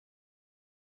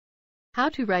How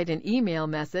to write an email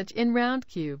message in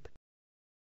RoundCube.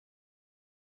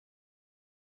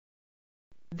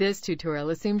 This tutorial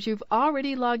assumes you've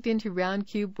already logged into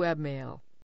RoundCube Webmail.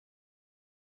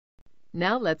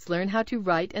 Now let's learn how to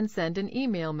write and send an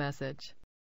email message.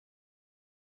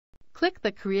 Click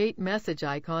the Create Message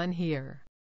icon here.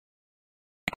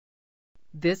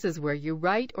 This is where you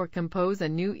write or compose a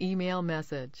new email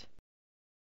message.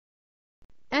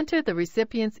 Enter the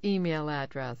recipient's email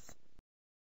address.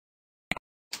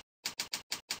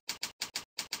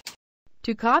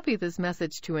 To copy this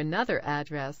message to another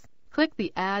address, click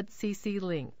the Add CC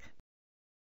link.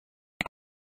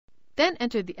 Then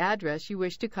enter the address you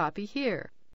wish to copy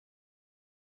here.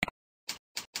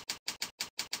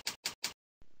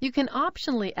 You can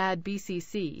optionally add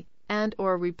BCC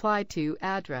and/or reply to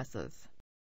addresses.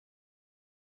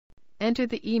 Enter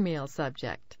the email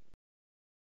subject.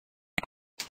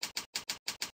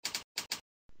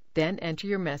 Then enter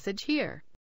your message here.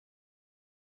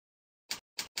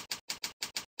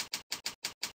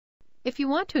 If you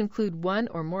want to include one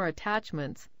or more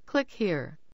attachments, click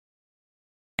here.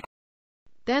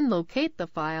 Then locate the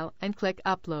file and click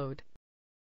Upload.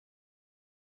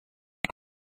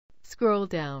 Scroll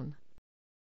down.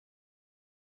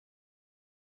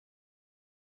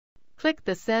 Click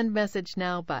the Send Message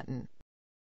Now button.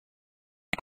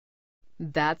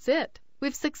 That's it!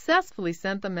 We've successfully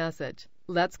sent the message.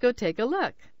 Let's go take a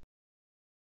look.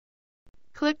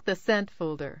 Click the Sent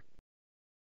folder.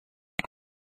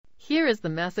 Here is the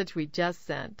message we just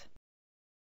sent.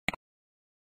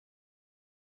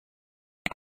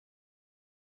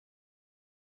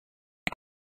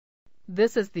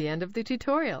 This is the end of the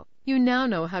tutorial. You now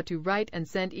know how to write and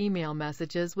send email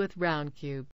messages with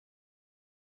RoundCube.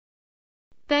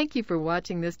 Thank you for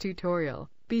watching this tutorial.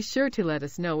 Be sure to let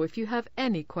us know if you have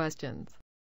any questions.